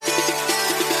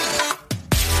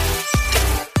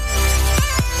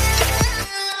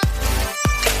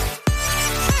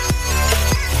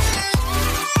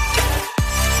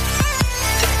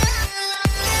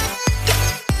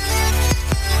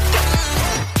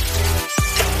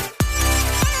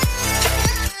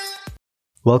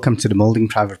Welcome to the Molding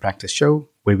Private Practice Show,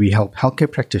 where we help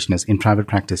healthcare practitioners in private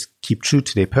practice keep true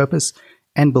to their purpose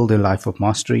and build a life of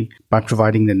mastery by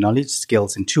providing the knowledge,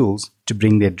 skills, and tools to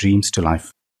bring their dreams to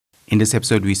life. In this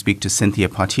episode, we speak to Cynthia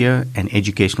Pottier, an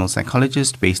educational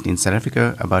psychologist based in South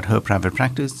Africa, about her private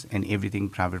practice and everything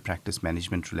private practice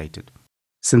management related.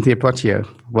 Cynthia Pottier,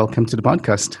 welcome to the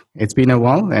podcast. It's been a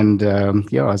while, and I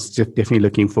was definitely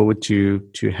looking forward to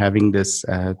having this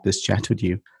chat with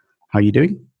you. How are you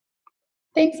doing?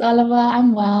 Thanks, Oliver.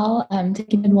 I'm well. I'm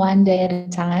taking it one day at a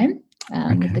time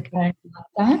with the current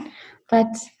lockdown,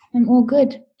 but I'm all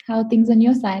good. How are things on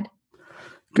your side?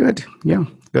 Good. Yeah.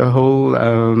 The whole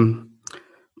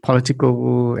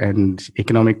political and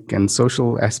economic and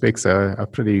social aspects are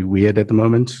pretty weird at the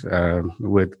moment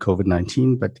with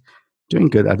COVID-19, but doing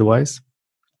good otherwise.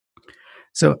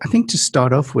 So I think to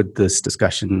start off with this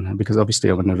discussion, because obviously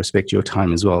I want to respect your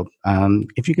time as well,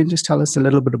 if you can just tell us a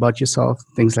little bit about yourself,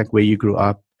 things like where you grew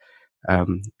up,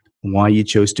 why you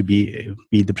chose to be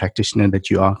the practitioner that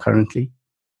you are currently.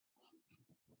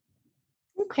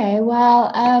 Okay,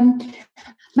 well,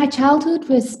 my childhood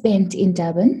was spent in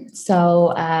Durban. So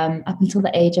up until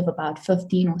the age of about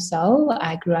 15 or so,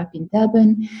 I grew up in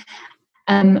Durban.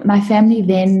 My family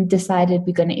then decided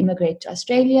we're going to immigrate to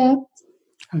Australia.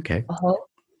 Okay.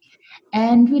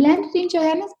 And we landed in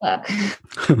Johannesburg.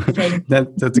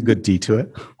 That's a good detour.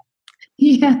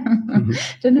 Yeah.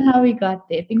 Don't know how we got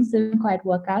there. Things didn't quite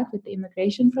work out with the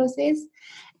immigration process.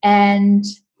 And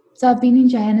so I've been in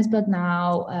Johannesburg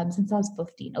now since I was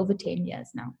 15, over 10 years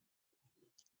now.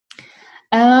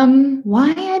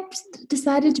 Why I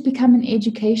decided to become an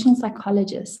educational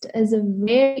psychologist is a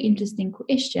very interesting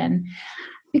question,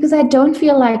 because I don't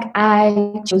feel like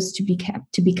I chose to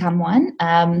become one.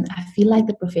 I feel like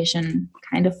the profession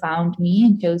kind of found me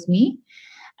and chose me.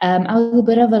 I was a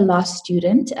bit of a lost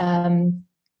student.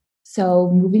 So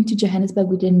moving to Johannesburg,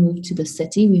 we didn't move to the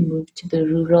city. We moved to the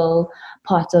rural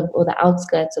parts or the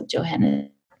outskirts of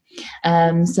Johannesburg.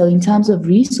 So in terms of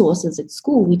resources at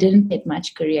school, we didn't get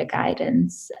much career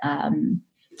guidance,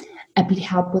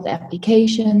 help with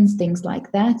applications, things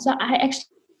like that. So I actually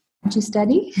wanted to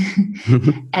study.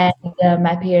 And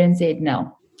my parents said,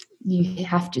 no, you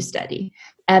have to study.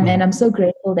 And I'm so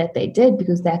grateful that they did,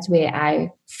 because that's where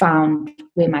I found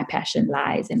where my passion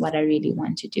lies and what I really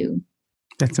want to do.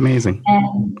 That's amazing.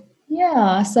 And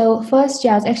so first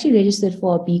year I was actually registered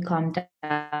for a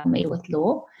BCom with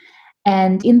law.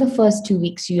 And in the first 2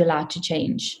 weeks, you're allowed to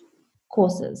change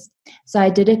courses. So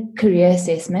I did a career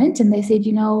assessment and they said,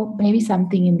 maybe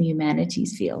something in the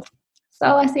humanities field.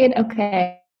 So I said,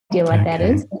 okay, I know what that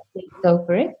is. Let's go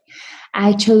for it.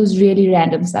 I chose really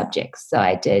random subjects. So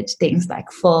I did things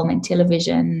like film and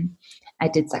television. I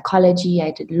did psychology. I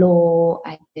did law.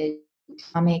 I did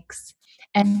economics.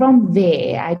 And from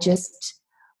there, I just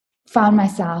found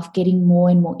myself getting more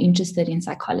and more interested in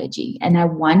psychology, and I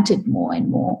wanted more and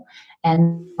more.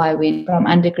 And I went from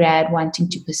undergrad wanting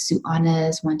to pursue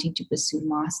honors, wanting to pursue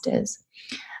masters.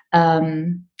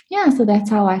 So that's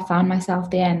how I found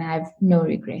myself there, and I have no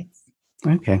regrets.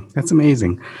 Okay, that's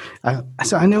amazing.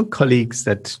 So I know colleagues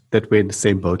that were in the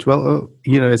same boat. Well,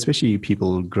 especially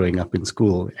people growing up in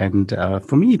school. And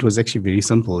for me, it was actually very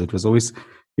simple. It was always,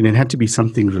 it had to be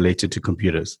something related to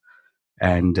computers.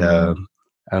 And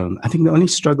I think the only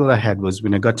struggle I had was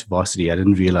when I got to varsity, I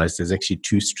didn't realize there's actually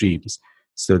two streams.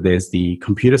 So there's the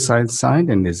computer science side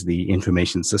and there's the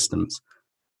information systems.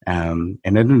 And I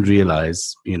didn't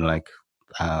realize,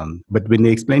 but when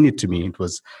they explained it to me, it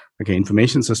was, okay,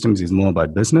 information systems is more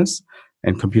about business,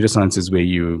 and computer science is where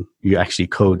you actually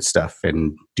code stuff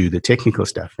and do the technical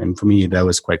stuff. And for me, that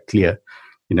was quite clear,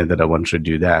 that I wanted to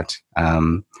do that.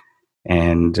 And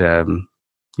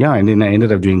then I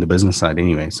ended up doing the business side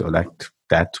anyway. So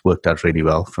that worked out really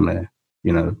well from a,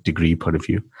 degree point of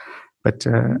view. But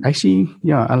actually,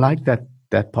 I like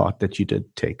that part that you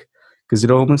did take, because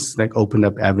it almost like opened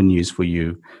up avenues for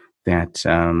you that,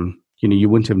 you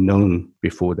wouldn't have known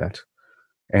before that.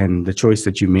 And the choice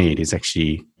that you made is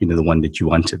actually, the one that you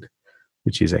wanted,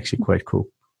 which is actually quite cool.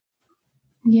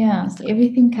 Yeah, so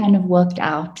everything kind of worked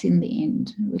out in the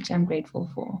end, which I'm grateful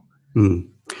for.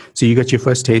 So you got your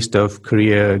first taste of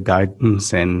career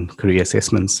guidance and career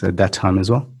assessments at that time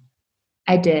as well?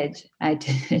 I did.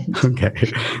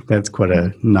 Okay, that's quite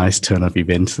a nice turn of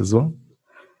events as well.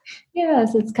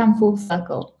 Yes, it's come full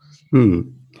circle.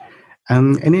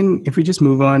 And then if we just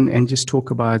move on and just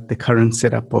talk about the current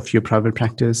setup of your private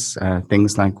practice,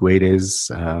 things like where it is,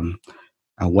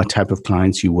 what type of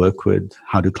clients you work with,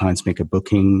 how do clients make a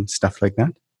booking, stuff like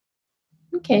that?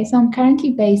 Okay, so I'm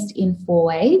currently based in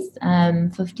Fourways,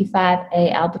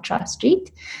 55A Albatross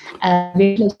Street,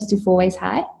 very close to Fourways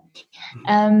High.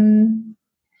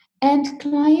 And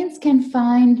clients can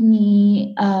find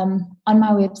me on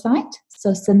my website,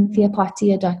 so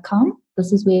cynthiapatia.com.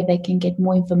 This is where they can get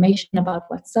more information about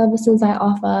what services I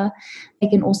offer. They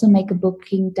can also make a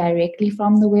booking directly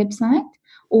from the website,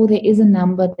 or there is a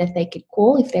number that they could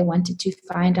call if they wanted to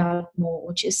find out more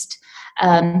or just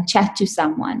chat to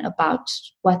someone about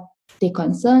what their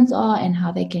concerns are and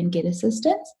how they can get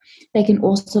assistance. They can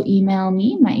also email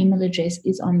me. My email address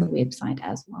is on the website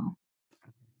as well.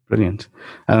 Brilliant.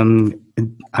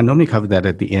 I normally cover that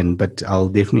at the end, but I'll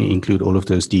definitely include all of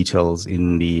those details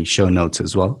in the show notes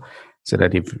as well, so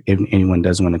that if anyone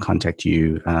does want to contact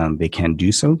you, they can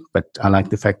do so. But I like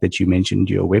the fact that you mentioned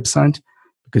your website,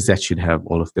 because that should have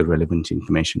all of the relevant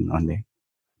information on there.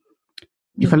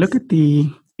 If I look at the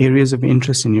areas of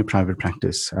interest in your private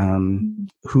practice,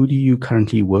 who do you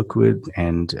currently work with?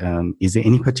 And is there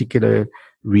any particular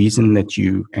reason that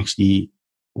you actually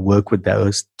work with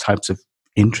those types of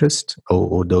interest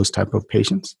or those type of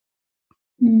patients?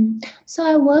 So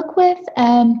I work with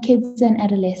kids and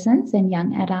adolescents and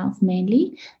young adults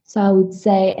mainly. So I would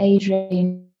say age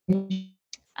range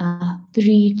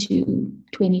 3 to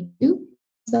 22.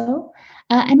 And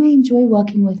I enjoy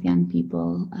working with young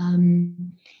people.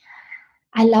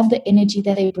 I love the energy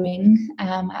that they bring.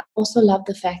 I also love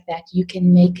the fact that you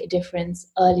can make a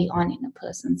difference early on in a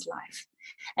person's life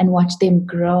and watch them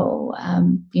grow,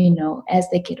 as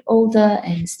they get older,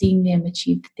 and seeing them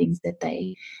achieve the things that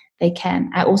they can.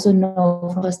 I also know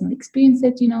from personal experience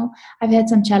that, I've had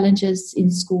some challenges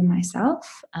in school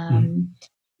myself.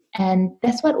 And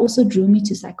that's what also drew me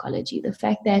to psychology. The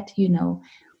fact that,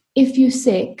 if you're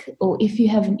sick or if you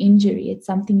have an injury, it's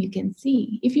something you can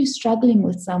see. If you're struggling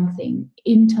with something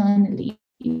internally,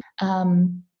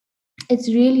 it's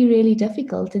really, really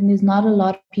difficult. And there's not a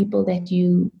lot of people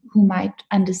who might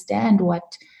understand what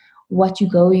you're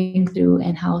going through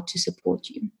and how to support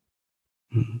you.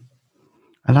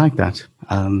 I like that.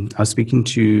 I was speaking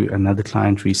to another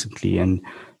client recently, and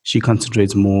she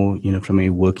concentrates more, from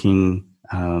a working,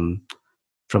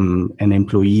 from an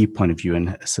employee point of view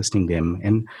and assisting them.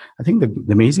 And I think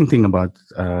the amazing thing about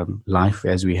life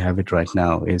as we have it right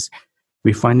now is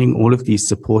we're finding all of these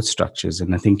support structures.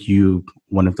 And I think you,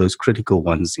 one of those critical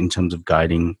ones in terms of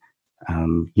guiding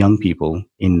young people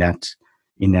in that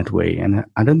way. And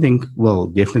I don't think, well,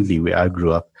 definitely where I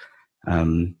grew up,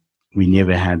 we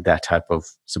never had that type of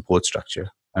support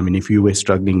structure. I mean, if you were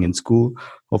struggling in school,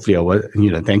 hopefully I was,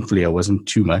 thankfully I wasn't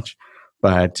too much,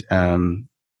 but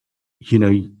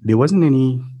there wasn't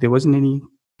any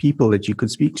people that you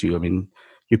could speak to. I mean,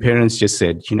 your parents just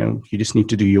said, you just need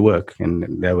to do your work,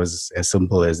 and that was as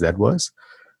simple as that was.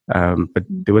 But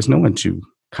there was no one to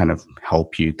kind of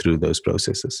help you through those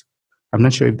processes. I'm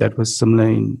not sure if that was similar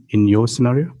in your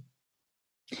scenario.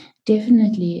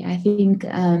 Definitely. I think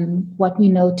what we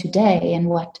know today and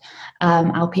what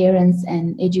our parents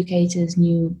and educators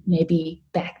knew maybe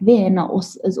back then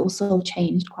is also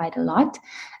changed quite a lot.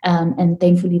 And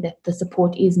thankfully that the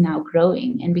support is now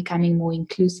growing and becoming more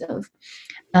inclusive.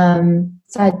 So I'm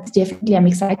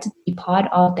excited to be part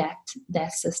of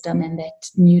that system and that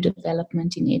new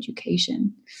development in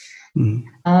education.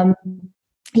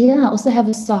 I also have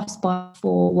a soft spot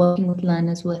for working with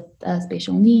learners with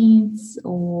special needs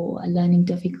or learning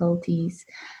difficulties.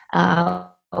 I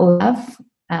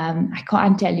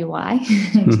can't tell you why,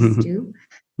 I just do.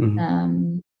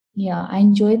 I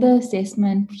enjoy the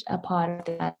assessment part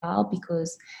of that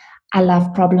because I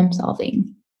love problem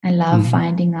solving. I love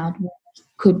finding out what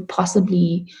could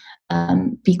possibly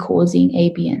be causing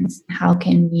ABNs. How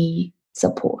can we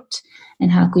support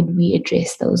and how could we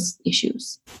address those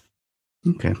issues?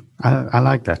 Okay, I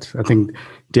like that. I think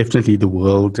definitely the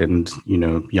world and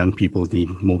young people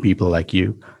need more people like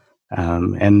you.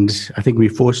 And I think we're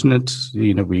fortunate.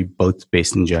 We're both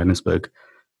based in Johannesburg.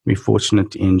 We're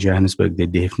fortunate in Johannesburg. There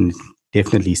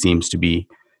definitely seems to be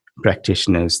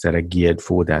practitioners that are geared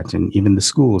for that, and even the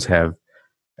schools have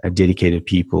dedicated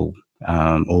people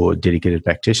or dedicated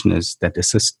practitioners that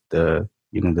assist the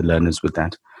learners with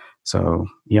that. So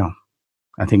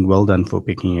I think well done for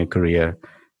picking a career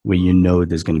where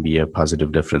there's going to be a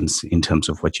positive difference in terms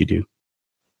of what you do.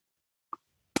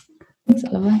 Thanks,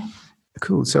 Oliver.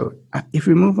 Cool. So if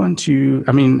we move on to,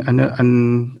 I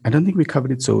don't think we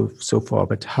covered it so far,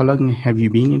 but how long have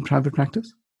you been in private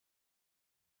practice?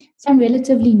 So I'm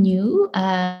relatively new.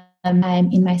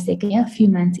 I'm in my second year, a few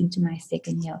months into my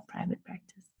second year of private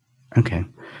practice. Okay.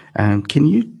 Can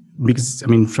you, because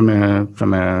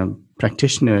from a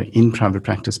practitioner in private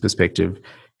practice perspective,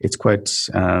 it's quite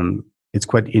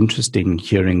interesting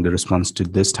hearing the response to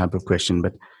this type of question,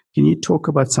 but can you talk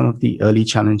about some of the early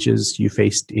challenges you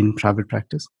faced in private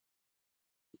practice?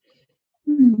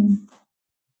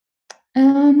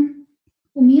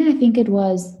 For me, I think it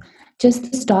was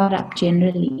just the startup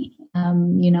generally.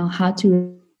 How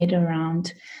to get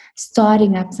around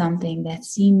starting up something that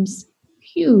seems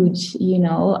huge.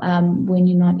 When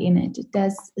you're not in it,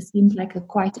 it seems like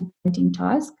quite a daunting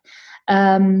task.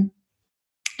 And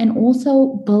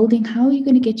also building, how are you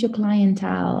going to get your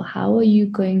clientele? How are you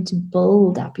going to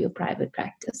build up your private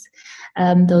practice?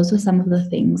 Those were some of the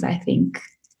things I think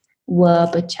were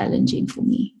a bit challenging for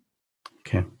me.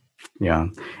 Okay. Yeah.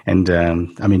 And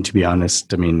I mean, to be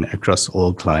honest, I mean, across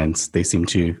all clients, they seem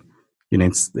to,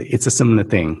 it's a similar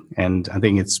thing. And I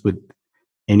think it's with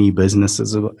any business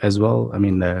as well. I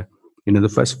mean, the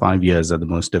first 5 years are the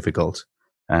most difficult.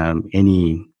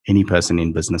 Any person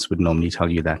in business would normally tell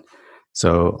you that.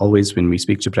 So always when we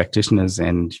speak to practitioners,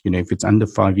 and if it's under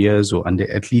 5 years or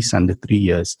at least under 3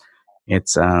 years,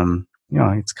 it's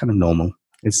it's kind of normal.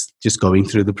 It's just going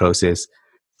through the process,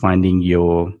 finding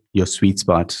your sweet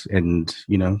spot, and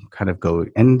kind of go.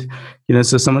 And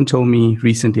so someone told me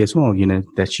recently as well,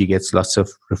 that she gets lots of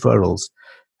referrals.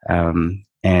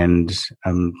 And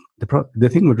the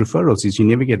thing with referrals is you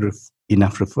never get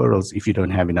enough referrals if you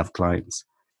don't have enough clients,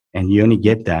 and you only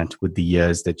get that with the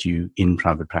years that you in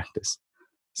private practice.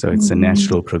 So it's a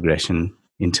natural progression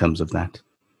in terms of that.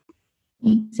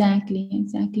 Exactly.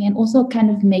 And also kind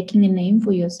of making a name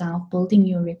for yourself, building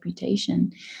your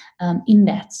reputation in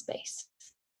that space.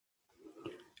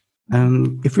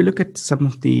 If we look at some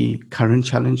of the current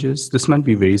challenges, this might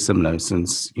be very similar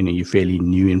since you're fairly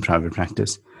new in private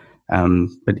practice.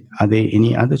 But are there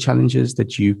any other challenges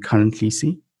that you currently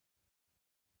see?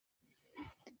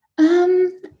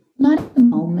 Not at the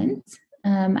moment.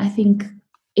 I think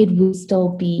it will still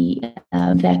be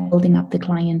that building up the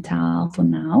clientele for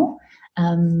now.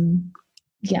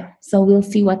 So we'll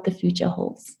see what the future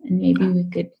holds, and maybe we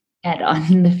could add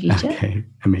on in the future. Okay,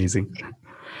 amazing.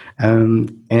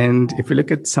 And if we look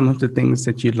at some of the things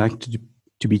that you'd like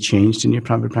to be changed in your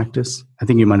private practice, I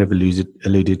think you might have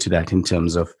alluded to that in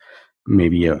terms of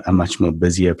maybe a much more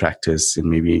busier practice and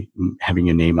maybe having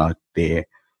your name out there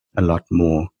a lot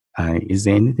more. Is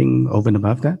there anything over and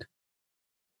above that?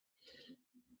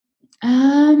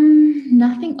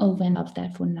 Nothing over and above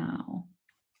that for now.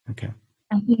 Okay.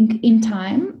 I think in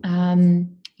time,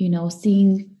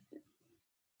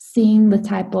 seeing the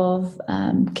type of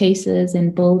cases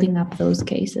and building up those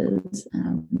cases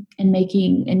and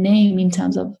making a name in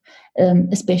terms of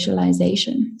a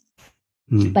specialization,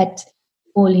 but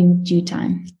all in due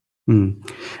time.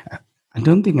 I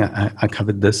don't think I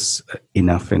covered this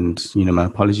enough, and my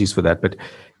apologies for that. But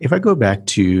if I go back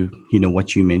to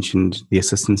what you mentioned, the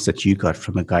assistance that you got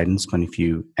from a guidance point of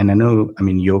view, and I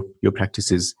mean your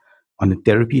practice is on the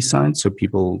therapy side, so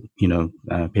people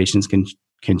patients can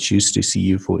choose to see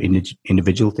you for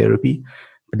individual therapy,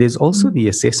 but there's also the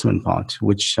assessment part,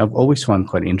 which I've always found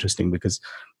quite interesting because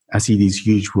I see these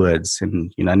huge words,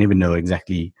 and I never know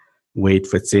exactly where it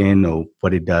fits in or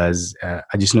what it does.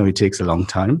 I just know it takes a long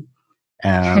time.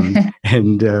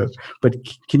 But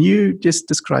can you just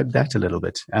describe that a little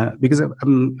bit? Because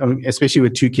especially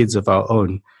with two kids of our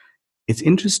own, it's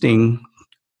interesting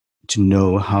to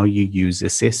know how you use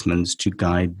assessments to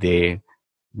guide their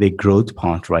growth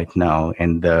path right now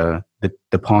and the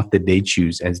path that they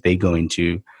choose as they go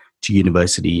into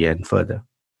university and further.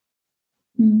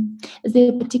 Is there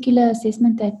a particular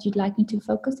assessment that you'd like me to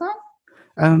focus on?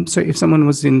 So if someone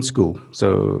was in school,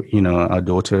 so, our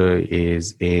daughter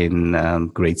is in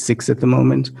grade 6 at the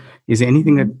moment, is there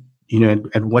anything that,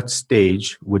 at what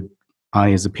stage would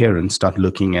I as a parent start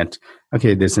looking at,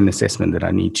 okay, there's an assessment that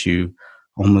I need to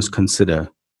almost consider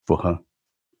for her?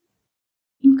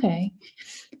 Okay.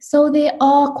 So there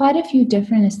are quite a few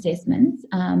different assessments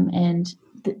and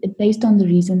based on the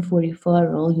reason for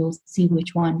referral, you'll see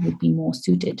which one would be more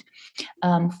suited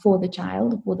for the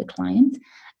child, for the client.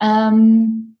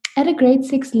 At a grade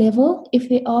 6 level, if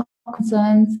there are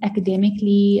concerns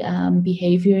academically,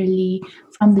 behaviorally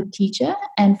from the teacher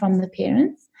and from the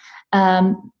parents,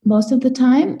 most of the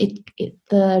time the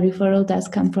referral does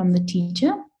come from the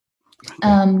teacher.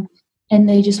 And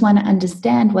they just want to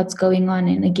understand what's going on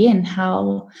and, again,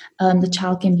 how the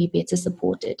child can be better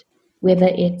supported, whether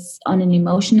it's on an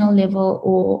emotional level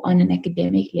or on an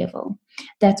academic level.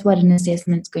 That's what an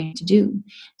assessment's going to do.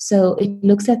 So it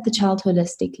looks at the child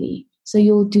holistically. So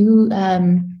you'll do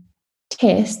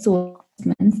tests or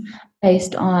assessments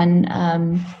based on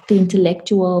the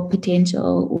intellectual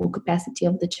potential or capacity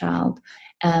of the child.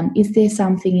 Is there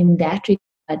something in that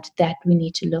regard that we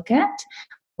need to look at?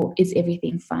 Or is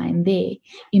everything fine there?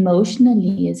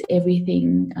 Emotionally, is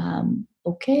everything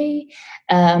okay?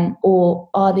 Or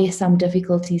are there some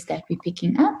difficulties that we're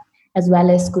picking up? as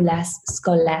well as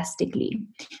scholastically.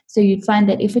 So you'd find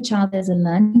that if a child has a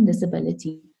learning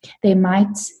disability, they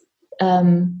might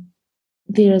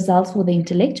the results for the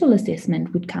intellectual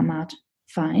assessment would come out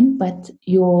fine, but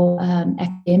your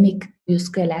academic, your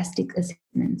scholastic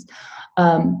assessments,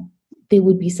 there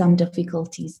would be some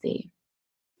difficulties there.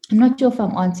 I'm not sure if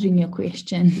I'm answering your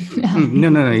question.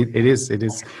 No, it is.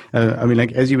 I mean,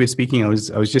 like, as you were speaking, I was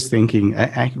just thinking,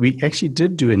 we actually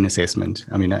did do an assessment.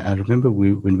 I mean, I remember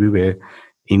when we were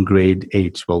in grade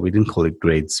 8, well, we didn't call it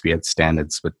grades, we had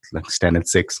standards, but like standard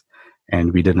 6,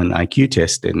 and we did an IQ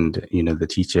test, and, the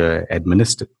teacher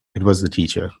administered, it was the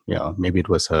teacher. Yeah, maybe it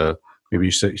was her, maybe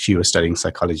she was studying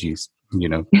psychology,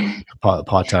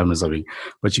 part-time or something,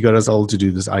 but she got us all to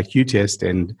do this IQ test,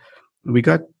 and we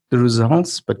got the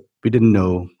results, but we didn't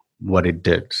know what it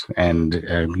did. And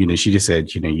she just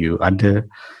said, you are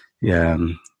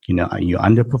you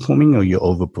underperforming or you're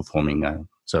overperforming.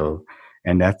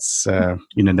 And that's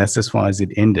that's as far as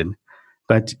it ended.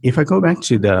 But if I go back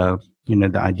to the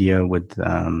the idea with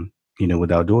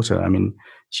with our daughter, I mean,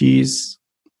 she's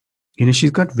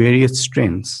got various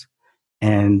strengths,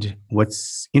 and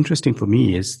what's interesting for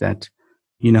me is that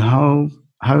how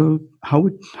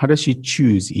does she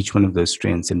choose each one of those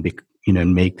strengths and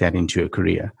make that into a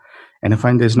career? And I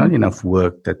find there's not enough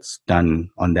work that's done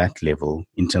on that level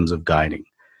in terms of guiding.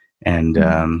 And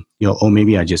or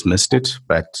maybe I just missed it,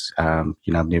 but I've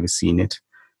never seen it.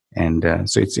 And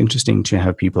so it's interesting to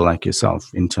have people like yourself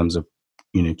in terms of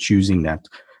choosing that.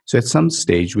 So at some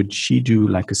stage, would she do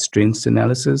like a strengths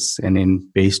analysis, and then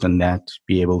based on that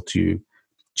be able to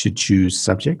choose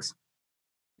subjects?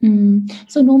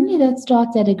 So normally that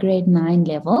starts at a grade 9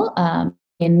 level,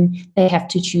 and they have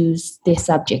to choose their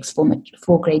subjects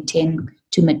for grade 10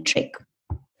 to matric.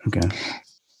 Okay.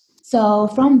 So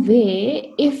from there,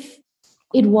 if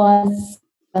it was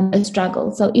a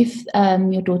struggle, so if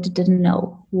your daughter didn't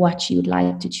know what she would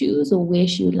like to choose or where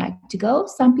she would like to go,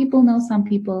 some people know, some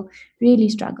people really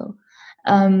struggle,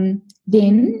 then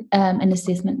an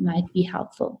assessment might be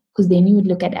helpful, because then you would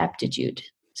look at aptitude.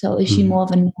 So is she more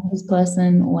of a numbers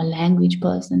person or a language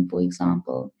person, for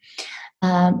example?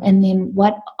 And then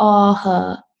what are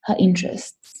her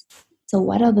interests? So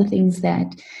what are the things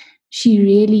that she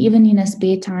really, even in her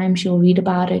spare time, she'll read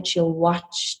about it, she'll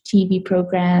watch TV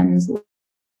programs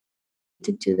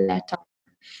to that topic.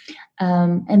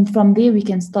 And from there, we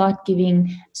can start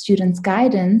giving students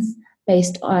guidance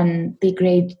based on their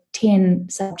grade 10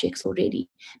 subjects already.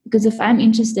 Because if I'm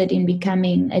interested in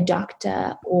becoming a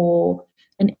doctor or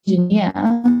an engineer,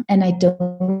 and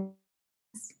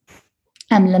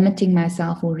I'm limiting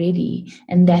myself already,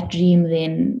 and that dream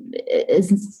then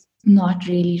is not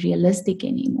really realistic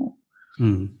anymore.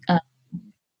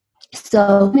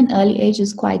 So an early age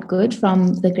is quite good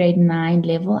from the grade 9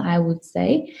 level, I would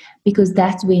say, because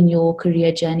that's when your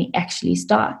career journey actually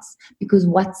starts. Because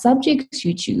what subjects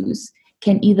you choose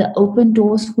can either open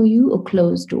doors for you or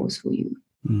close doors for you.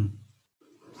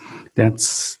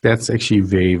 That's actually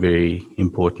very, very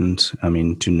important, I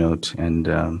mean, to note. And,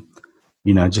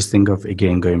 I just think of,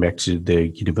 again, going back to the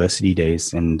university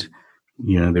days, and,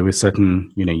 there were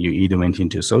certain, you either went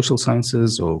into social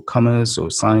sciences or commerce or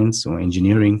science or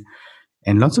engineering,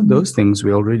 and lots of those things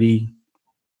were already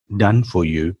done for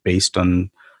you based on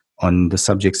the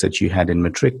subjects that you had in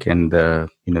matric and the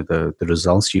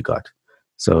results you got.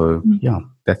 So, yeah,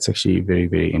 that's actually very,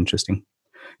 very interesting.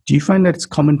 Do you find that it's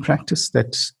common practice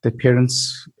that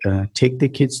parents take their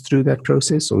kids through that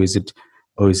process, or is it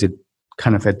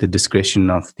kind of at the discretion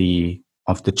of the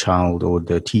child or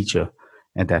the teacher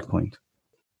at that point?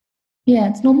 Yeah,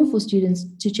 it's normal for students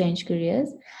to change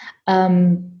careers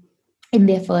in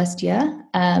their first year,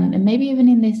 and maybe even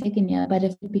in their second year. But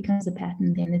if it becomes a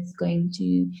pattern, then it's going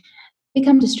to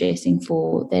become distressing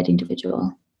for that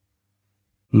individual.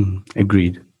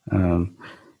 Agreed.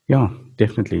 Yeah,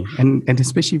 definitely. And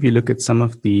especially if you look at some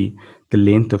of the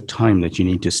length of time that you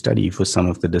need to study for some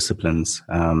of the disciplines,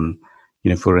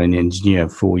 for an engineer,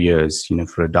 4 years,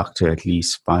 for a doctor, at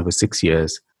least 5 or 6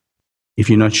 years. If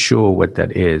you're not sure what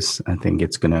that is, I think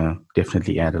it's going to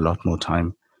definitely add a lot more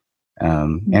time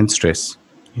and stress,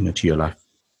 to your life.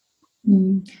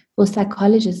 For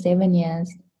psychologists, 7 years.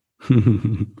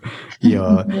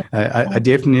 Yeah, I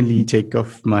definitely take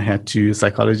off my hat to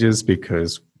psychologists,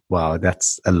 because wow,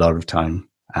 that's a lot of time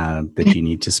that you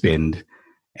need to spend,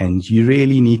 and you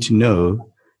really need to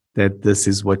know that this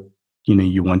is what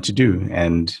you want to do,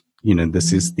 and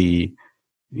this is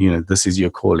this is your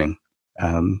calling.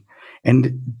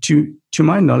 And to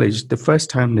my knowledge, the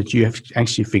first time that you have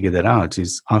actually figured that out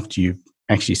is after you've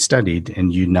actually studied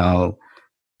and you now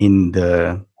in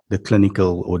the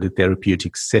clinical or the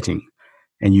therapeutic setting,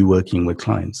 and you're working with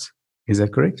clients. Is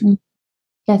that correct?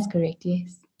 That's correct,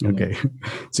 yes. Okay. Yes.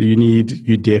 So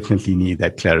you definitely need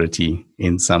that clarity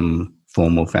in some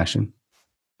form or fashion.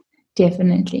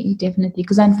 Definitely, definitely.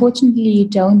 Because unfortunately, you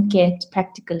don't get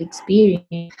practical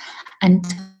experience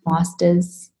until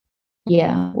master's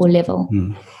year or level.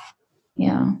 Hmm.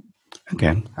 Yeah.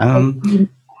 Okay.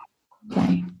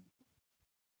 Sorry.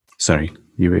 Sorry,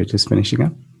 you were just finishing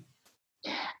up?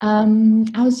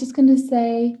 I was just going to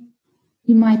say,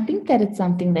 you might think that it's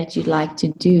something that you'd like to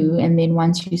do, and then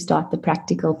once you start the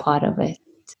practical part of it,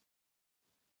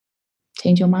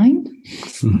 change your mind.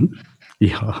 Hmm.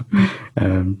 Yeah,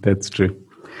 that's true.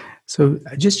 So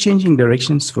just changing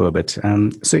directions for a bit.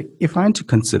 So if I had to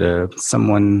consider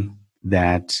someone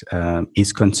that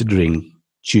is considering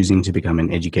choosing to become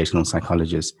an educational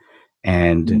psychologist,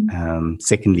 and Mm.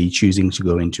 secondly, choosing to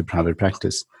go into private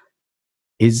practice,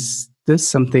 is this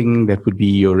something that would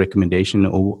be your recommendation,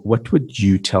 or what would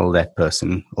you tell that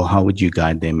person, or how would you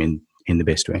guide them in the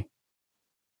best way?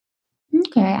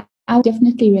 Okay, I would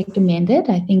definitely recommend it.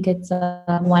 I think it's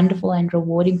a wonderful and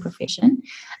rewarding profession.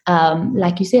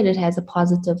 Like you said, it has a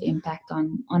positive impact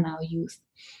on our youth.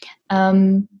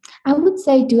 I would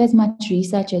say do as much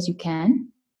research as you can.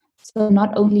 So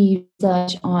not only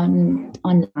research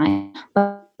online,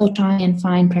 but also try and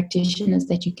find practitioners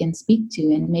that you can speak to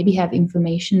and maybe have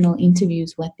informational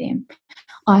interviews with them,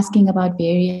 asking about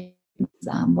various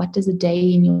what does a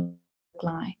day in your work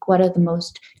like? What are the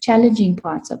most challenging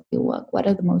parts of your work? What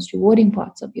are the most rewarding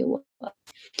parts of your work?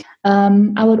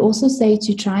 I would also say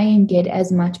to try and get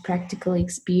as much practical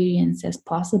experience as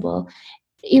possible,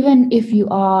 even if you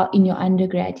are in your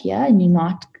undergrad here and you're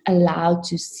not allowed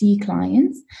to see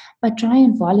clients, but try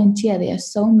and volunteer. There are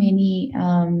so many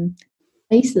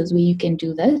places where you can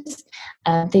do this.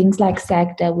 Things like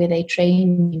SAGDA, where they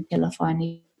train in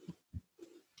telephonic,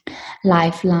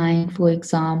 Lifeline, for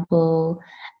example,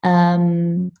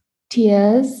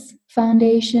 Tears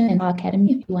Foundation and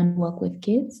Academy if you want to work with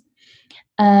kids.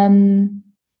 Um,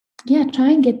 yeah,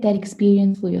 try and get that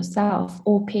experience for yourself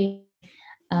or pay.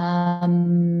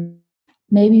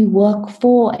 Maybe work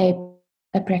for a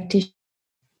practitioner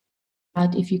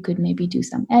out if you could maybe do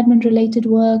some admin related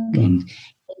work and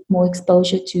get more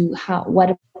exposure to what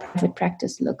a private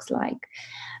practice looks like.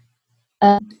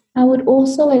 I would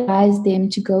also advise them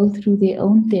to go through their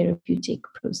own therapeutic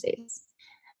process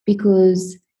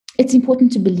because it's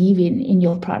important to believe in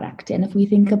your product. And if we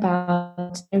think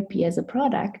about therapy as a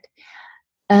product,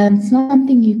 it's not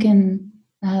something you can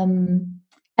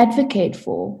advocate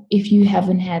for if you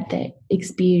haven't had the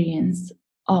experience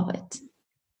of it.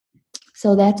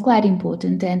 So that's quite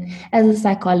important. And as a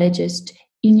psychologist,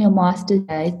 in your master's,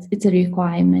 it's a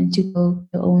requirement to go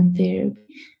your own therapy.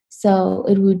 So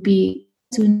it would be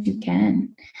as soon as you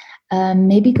can.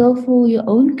 Maybe go for your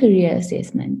own career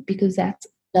assessment because that's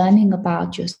learning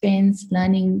about your strengths,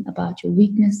 learning about your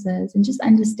weaknesses, and just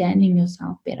understanding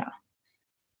yourself better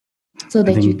so I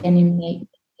that you think, can make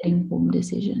an informed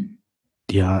decision.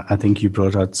 yeah, I think you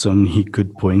brought out so many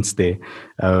good points there.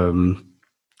 Um,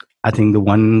 I think the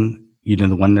one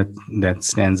that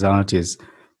stands out is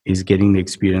getting the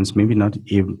experience, maybe not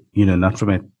even, not from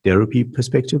a therapy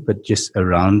perspective, but just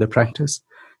around the practice.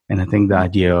 And I think the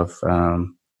idea of,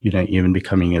 even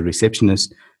becoming a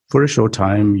receptionist for a short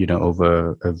time,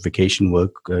 over a vacation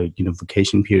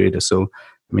vacation period or so.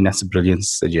 I mean, that's a brilliant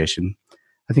suggestion.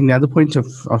 I think the other point of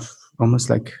almost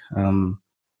like,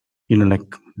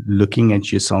 like looking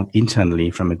at yourself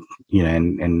internally from it,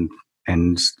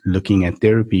 and looking at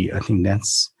therapy, I think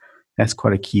that's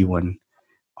quite a key one.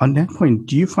 On that point,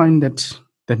 do you find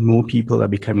that more people are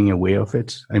becoming aware of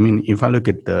it? I mean, if I look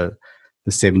at the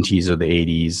 70s or the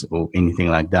 80s or anything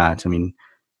like that, I mean,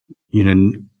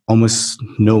 almost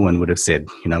no one would have said,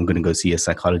 I'm going to go see a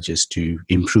psychologist to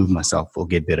improve myself or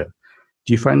get better.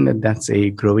 Do you find that that's a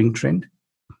growing trend?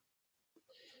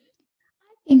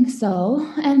 Think so,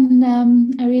 and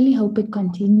I really hope it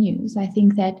continues. I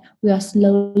think that we are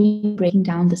slowly breaking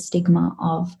down the stigma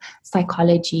of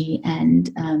psychology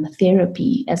and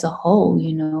therapy as a whole,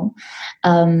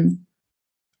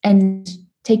 and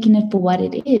taking it for what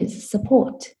it is,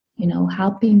 support,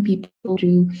 helping people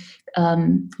through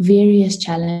various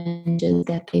challenges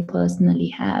that they personally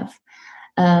have.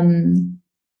 Um,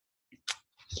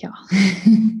 yeah.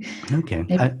 Okay.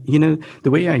 Maybe.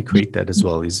 The way I equate that as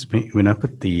well is when I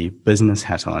put the business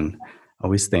hat on, I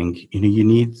always think, you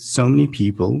need so many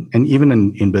people. And even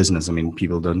in business, I mean,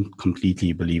 people don't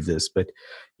completely believe this, but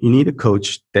you need a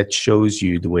coach that shows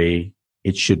you the way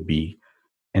it should be.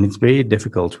 And it's very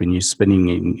difficult when you're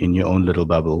spinning in your own little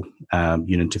bubble,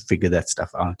 to figure that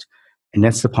stuff out. And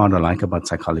that's the part I like about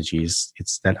psychology is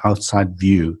it's that outside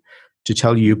view to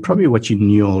tell you probably what you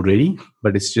knew already,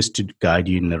 but it's just to guide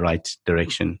you in the right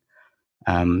direction.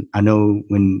 I know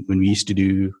when I used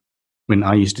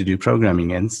to do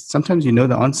programming, and sometimes you know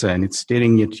the answer and it's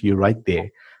staring at you right there,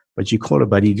 but you call a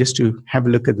buddy just to have a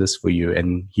look at this for you,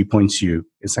 and he points you.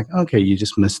 It's like, okay, you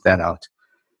just missed that out.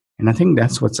 And I think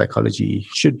that's what psychology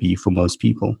should be for most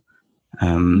people.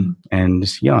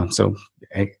 And yeah, so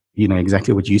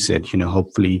exactly what you said.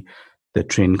 Hopefully the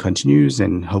trend continues,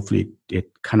 and hopefully it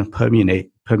kind of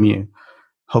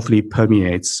hopefully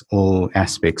permeates all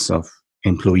aspects of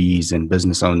employees and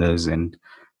business owners, and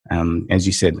as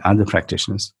you said, other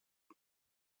practitioners.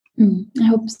 I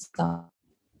hope so.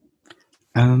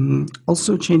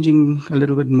 Also, changing a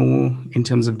little bit more in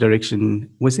terms of direction,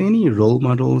 was there any role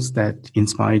models that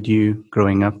inspired you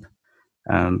growing up?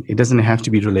 It doesn't have to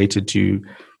be related to,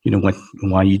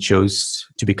 why you chose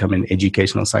to become an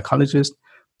educational psychologist,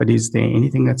 but is there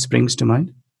anything that springs to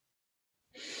mind?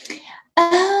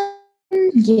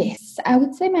 Yes, I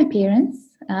would say my parents.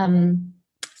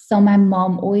 So my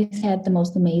mom always had the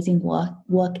most amazing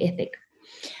work ethic.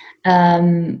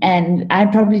 And I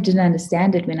probably didn't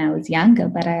understand it when I was younger,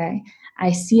 but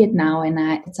I see it now, and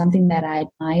it's something that I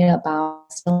admire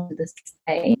about still to this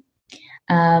day.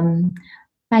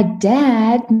 My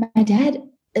dad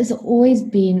has always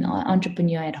been an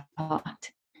entrepreneur at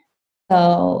heart.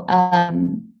 So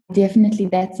definitely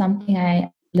that's something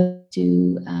I look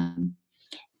to,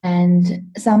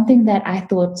 and something that I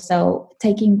thought, so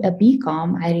taking a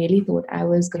BCom, I really thought I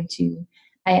was going to,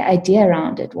 my idea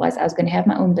around it was I was going to have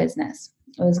my own business.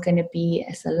 It was going to be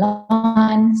a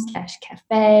salon /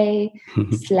 cafe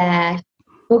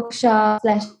 / bookshop /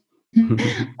 but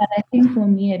I think for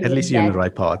me it at was least you're on the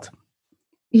right path.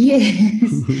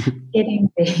 Yes,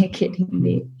 getting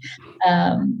there.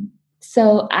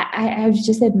 So I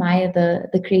just admire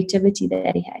the creativity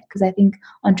that he had, because I think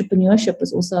entrepreneurship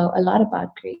was also a lot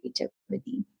about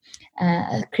creativity,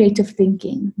 creative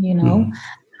thinking.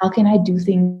 How can I do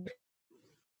things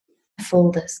to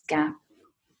fill this gap?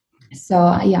 So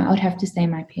yeah, I would have to say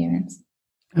my parents.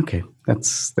 Okay,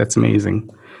 that's amazing.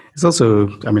 It's also,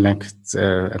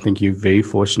 I think you're very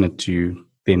fortunate to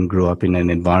then grow up in an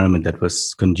environment that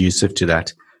was conducive to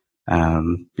that,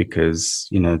 because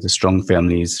the strong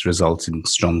families result in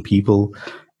strong people,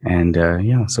 and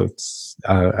so it's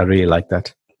I really like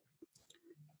that.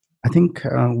 I think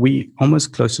we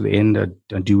almost close to the end.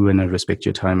 I do want to respect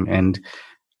your time, and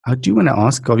I do want to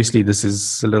ask. Obviously, this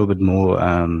is a little bit more.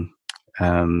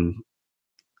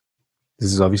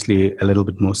 This is obviously a little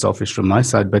bit more selfish from my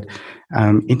side, but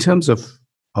in terms of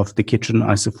the Kitron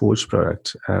Isoforge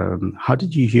product, how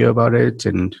did you hear about it,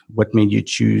 and what made you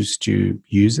choose to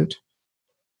use it?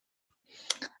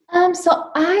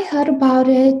 So I heard about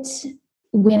it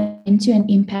when I went to an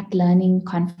Impact Learning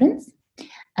conference.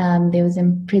 There was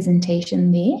a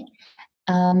presentation there,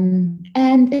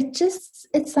 and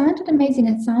it sounded amazing.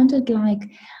 It sounded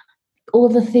like all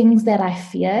the things that I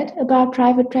feared about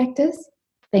private practice.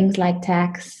 Things like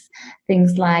tax,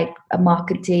 things like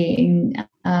marketing,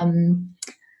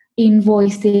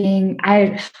 invoicing.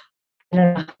 I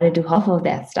don't know how to do half of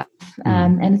that stuff.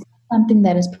 And it's something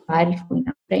that is provided for in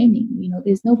our training.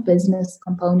 There's no business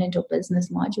component or business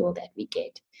module that we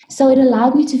get. So it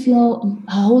allowed me to feel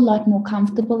a whole lot more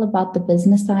comfortable about the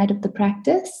business side of the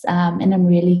practice. And I'm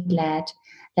really glad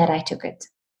that I took it.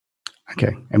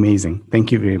 Okay, amazing.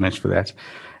 Thank you very much for that.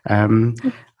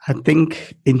 I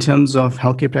think in terms of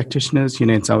healthcare practitioners,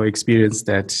 it's our experience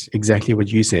that exactly what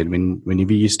you said,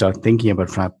 whenever you start thinking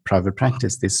about private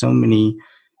practice, there's so many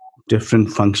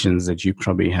different functions that you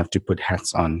probably have to put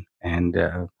hats on. And,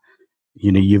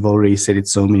 you've already said it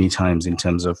so many times in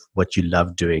terms of what you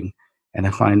love doing. And I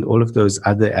find all of those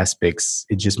other aspects,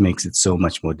 it just makes it so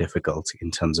much more difficult in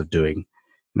terms of doing.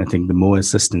 And I think the more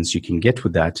assistance you can get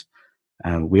with that,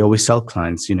 we always tell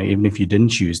clients, even if you didn't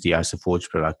choose the Isoforge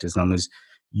product, as long as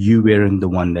you weren't the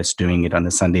one that's doing it on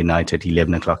a Sunday night at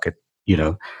 11 o'clock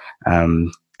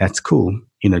that's cool.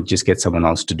 Just get someone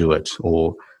else to do it,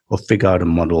 or figure out a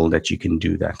model that you can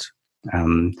do that.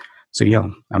 So yeah,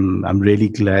 I'm really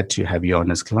glad to have you on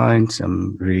as client.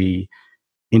 I'm really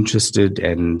interested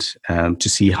and to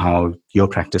see how your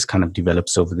practice kind of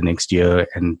develops over the next year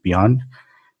and beyond,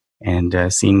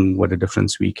 and seeing what a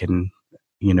difference we can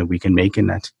make in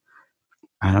that.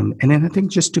 And then I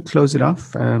think just to close it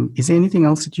off, is there anything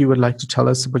else that you would like to tell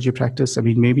us about your practice? I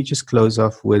mean, maybe just close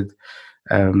off with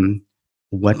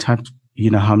what type,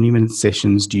 how many minute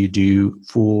sessions do you do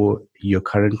for your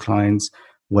current clients?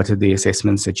 What are the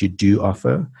assessments that you do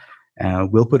offer?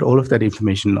 We'll put all of that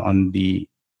information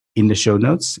in the show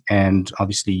notes. And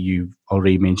obviously, you've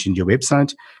already mentioned your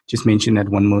website. Just mention that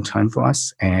one more time for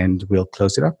us, and we'll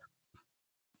close it up.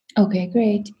 Okay,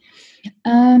 great.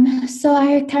 So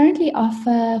I currently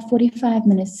offer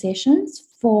 45-minute sessions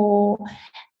for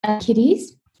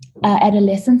kiddies,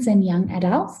 adolescents, and young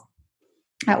adults.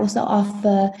 I also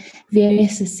offer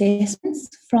various assessments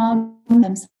from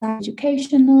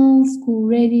educational, school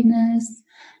readiness,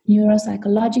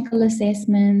 neuropsychological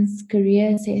assessments,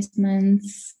 career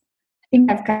assessments. I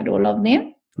think I've covered all of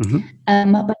them.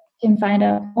 But you can find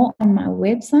out more on my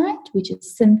website, which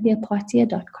is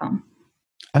cynthiapotier.com.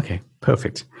 Okay,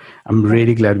 perfect. I'm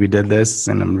really glad we did this,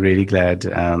 and I'm really glad,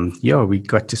 we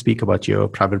got to speak about your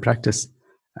private practice.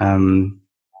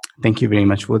 Thank you very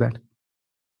much for that.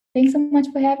 Thanks so much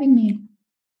for having me.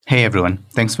 Hey everyone,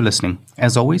 thanks for listening.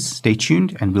 As always, stay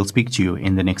tuned and we'll speak to you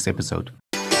in the next episode.